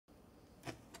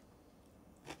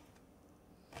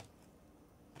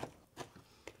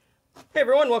Hey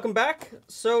everyone, welcome back.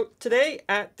 So today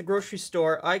at the grocery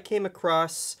store, I came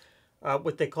across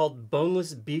what they called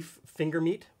boneless beef finger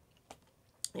meat.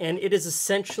 And it is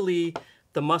essentially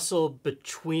the muscle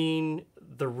between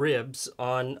the ribs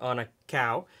on a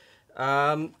cow.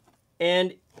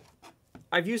 And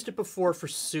I've used it before for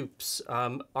soups.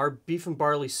 Our beef and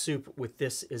barley soup with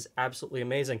this is absolutely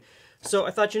amazing. So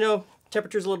I thought,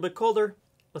 temperature's a little bit colder,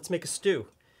 let's make a stew.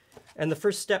 And the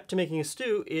first step to making a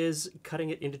stew is cutting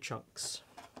it into chunks.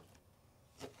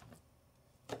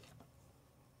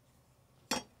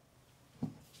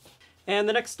 And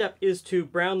the next step is to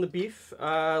brown the beef.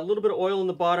 A little bit of oil in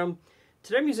the bottom.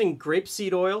 Today I'm using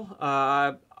grapeseed oil.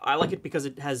 I like it because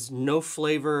it has no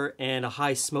flavor and a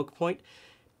high smoke point.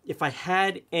 If I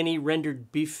had any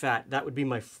rendered beef fat, that would be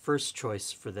my first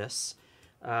choice for this.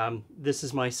 This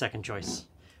is my second choice.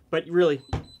 But really,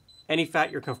 any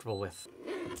fat you're comfortable with.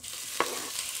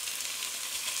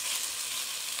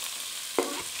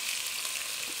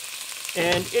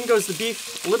 And in goes the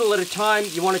beef, a little at a time.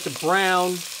 You want it to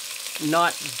brown,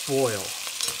 not boil.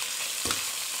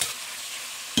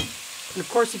 And of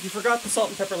course, if you forgot the salt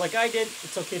and pepper like I did,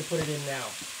 it's okay to put it in now.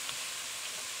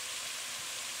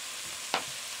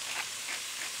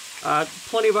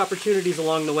 Plenty of opportunities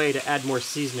along the way to add more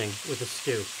seasoning with a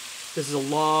stew. This is a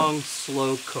long,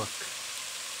 slow cook.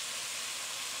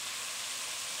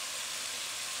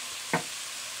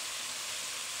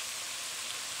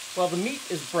 While the meat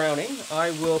is browning,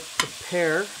 I will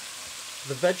prepare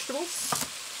the vegetables,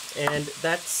 and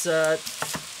that's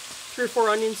 3 or 4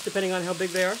 onions, depending on how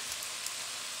big they are.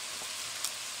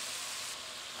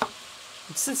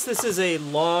 And since this is a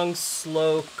long,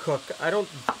 slow cook, I don't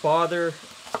bother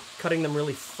cutting them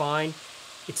really fine.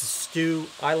 It's a stew.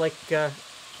 I like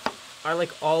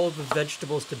all of the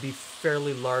vegetables to be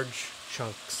fairly large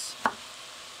chunks.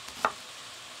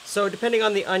 So depending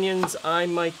on the onions, I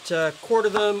might quarter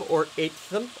them or eighth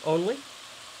them only.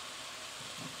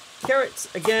 Carrots,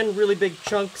 again, really big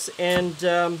chunks, and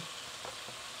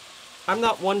I'm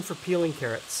not one for peeling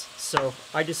carrots, so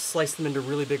I just slice them into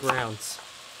really big rounds.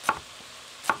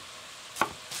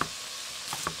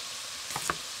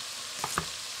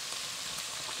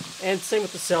 And same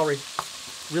with the celery,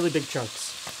 really big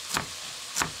chunks.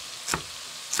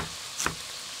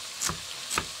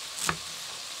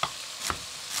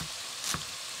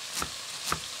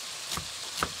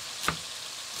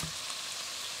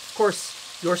 Of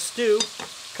course, your stew,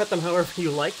 cut them however you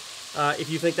like.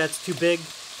 If you think that's too big,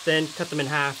 then cut them in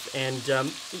half. And,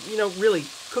 really,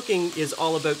 cooking is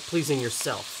all about pleasing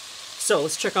yourself. So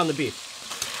let's check on the beef.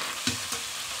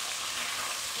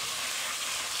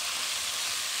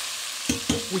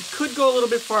 We could go a little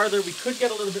bit farther. We could get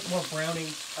a little bit more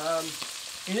browning.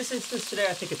 In this instance today,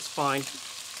 I think it's fine.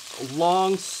 A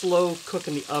long, slow cook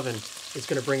in the oven is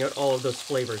going to bring out all of those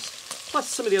flavors, plus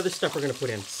some of the other stuff we're going to put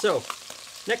in. So,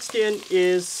 next in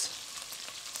is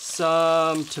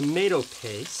some tomato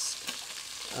paste.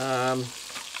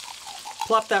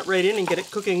 Plop that right in and get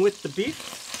it cooking with the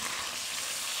beef.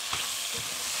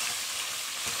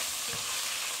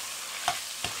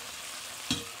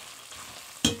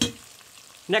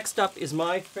 Next up is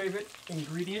my favorite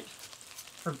ingredient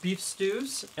for beef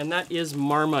stews, and that is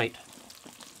Marmite.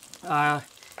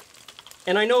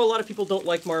 And I know a lot of people don't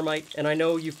like Marmite, and I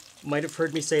know you might have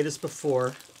heard me say this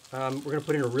before. We're going to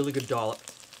put in a really good dollop.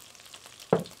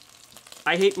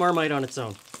 I hate Marmite on its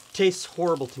own. Tastes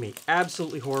horrible to me,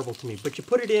 absolutely horrible to me. But you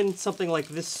put it in something like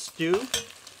this stew,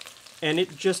 and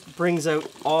it just brings out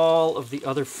all of the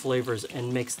other flavors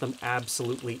and makes them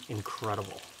absolutely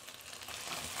incredible.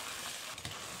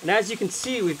 And as you can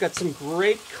see, we've got some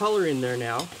great color in there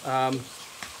now.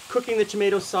 Cooking the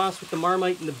tomato sauce with the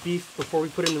Marmite and the beef before we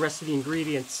put in the rest of the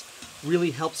ingredients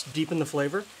really helps deepen the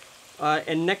flavor.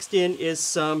 And next in is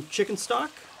some chicken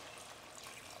stock.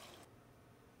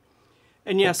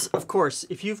 And yes, of course,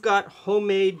 if you've got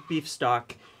homemade beef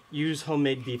stock, use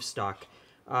homemade beef stock.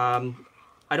 I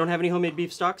don't have any homemade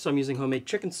beef stock, so I'm using homemade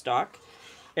chicken stock.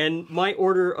 And my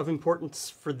order of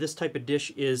importance for this type of dish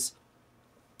is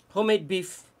homemade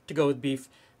beef to go with beef,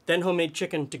 then homemade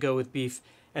chicken to go with beef,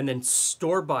 and then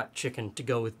store-bought chicken to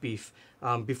go with beef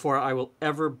before I will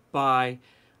ever buy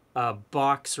a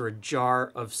box or a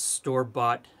jar of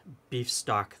store-bought beef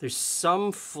stock. There's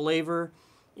some flavor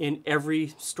in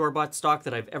every store-bought stock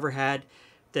that I've ever had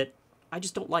that I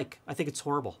just don't like. I think it's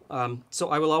horrible. So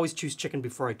I will always choose chicken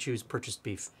before I choose purchased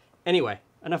beef. Anyway,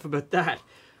 enough about that.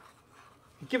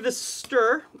 Give this a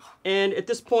stir, and at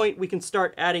this point we can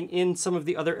start adding in some of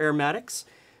the other aromatics.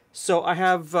 So I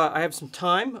have some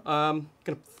thyme. I'm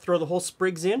gonna throw the whole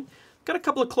sprigs in. Got a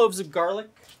couple of cloves of garlic,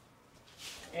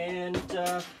 and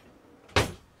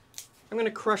I'm going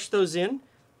to crush those in.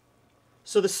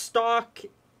 So the stock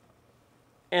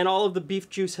and all of the beef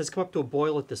juice has come up to a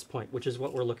boil at this point, which is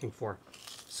what we're looking for.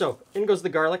 So in goes the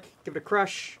garlic. Give it a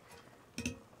crush.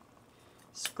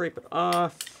 Scrape it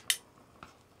off.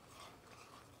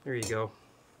 There you go.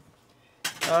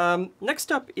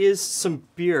 Next up is some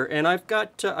beer, and I've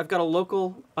got a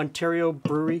local Ontario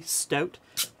brewery stout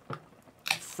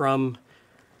from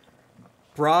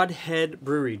Broadhead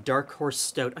Brewery, Dark Horse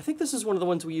Stout. I think this is one of the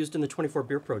ones we used in the 24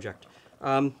 Beer Project.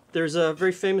 There's a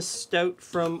very famous stout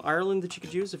from Ireland that you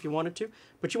could use if you wanted to,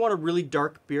 but you want a really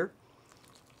dark beer.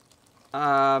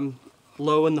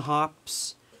 Low in the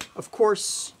hops. Of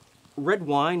course, red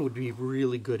wine would be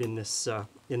really good in this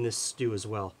stew as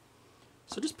well.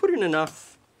 So just put in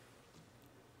enough.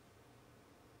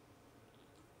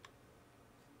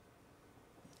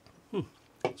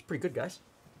 It's pretty good, guys.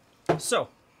 So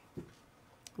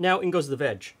now in goes the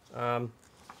veg, and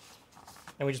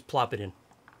we just plop it in.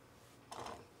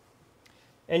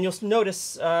 And you'll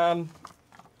notice I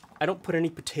don't put any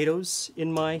potatoes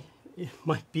in my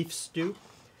beef stew.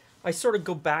 I sort of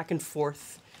go back and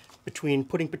forth between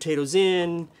putting potatoes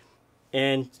in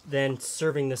and then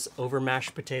serving this over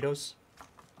mashed potatoes.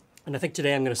 And I think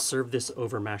today I'm going to serve this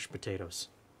over mashed potatoes.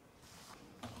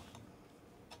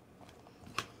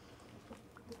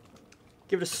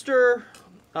 Give it a stir.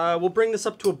 We'll bring this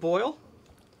up to a boil.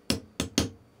 I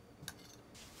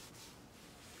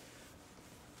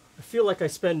feel like I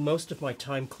spend most of my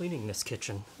time cleaning this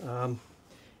kitchen.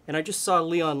 And I just saw a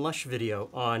Leon Lush video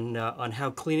on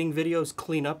how cleaning videos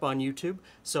clean up on YouTube.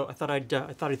 So I thought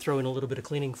I'd throw in a little bit of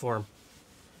cleaning for him.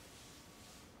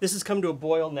 This has come to a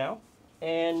boil now,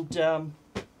 and I'm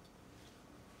gonna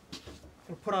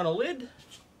put on a lid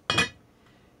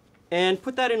and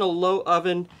put that in a low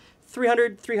oven,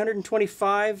 300,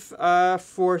 325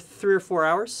 for 3 or 4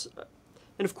 hours.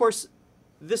 And of course,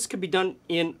 this could be done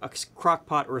in a crock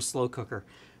pot or a slow cooker,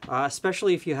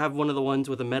 especially if you have one of the ones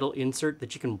with a metal insert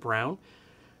that you can brown.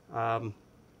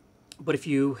 But if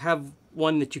you have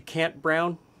one that you can't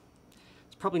brown,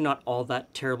 it's probably not all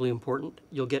that terribly important.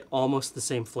 You'll get almost the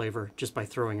same flavor just by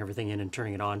throwing everything in and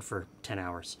turning it on for 10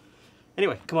 hours.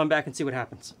 Anyway, come on back and see what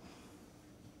happens.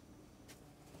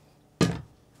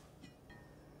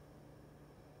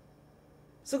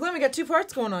 So Glen, we got 2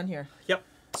 parts going on here. Yep.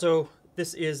 So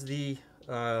this is the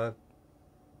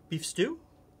beef stew,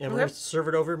 and we're going to serve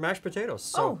it over mashed potatoes.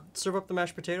 So serve up the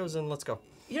mashed potatoes and let's go.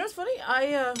 You know what's funny?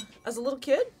 I, as a little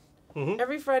kid,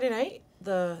 every Friday night,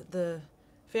 the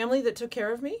family that took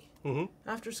care of me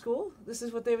after school, this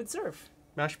is what they would serve.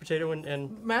 Mashed potato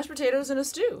and... Mashed potatoes and a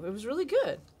stew. It was really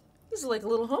good. This is like a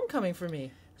little homecoming for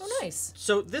me. Oh, nice.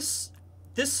 So this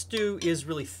stew is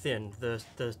really thin.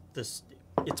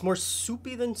 It's more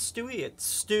soupy than stewy. It's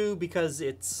stew because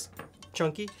it's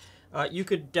chunky. You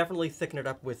could definitely thicken it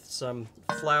up with some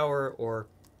flour or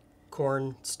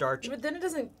corn starch. But then it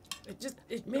doesn't.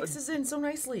 It mixes in so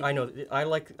nicely. I know. I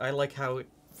like how it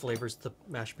flavors the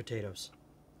mashed potatoes.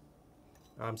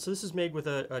 So this is made with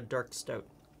a dark stout.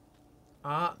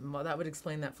 Well, that would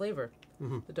explain that flavor.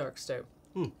 The dark stout.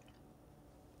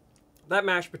 That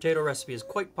mashed potato recipe is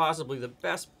quite possibly the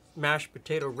best mashed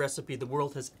potato recipe the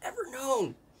world has ever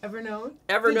known. Ever known?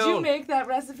 Ever known. Did you make that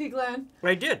recipe, Glen?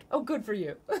 I did. Oh, good for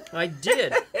you. I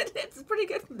did. It's pretty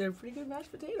good. They're pretty good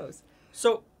mashed potatoes.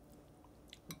 So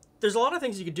there's a lot of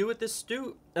things you could do with this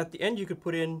stew. At the end, you could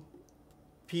put in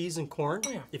peas and corn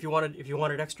if you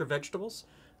wanted extra vegetables.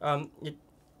 You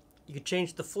could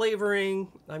change the flavoring.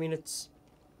 I mean,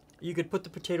 you could put the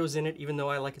potatoes in it, even though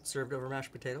I like it served over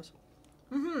mashed potatoes.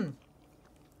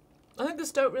 I think the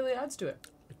stout really adds to it.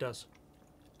 It does.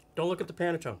 Don't look at the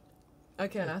panettone. I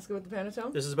can't ask about the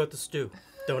panettone? This is about the stew.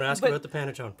 Don't ask about the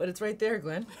panettone. But it's right there,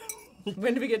 Glen.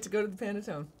 When do we get to go to the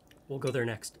panettone? We'll go there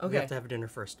next. Okay. We have to have dinner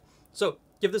first. So,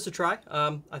 give this a try.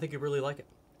 I think you'll really like it.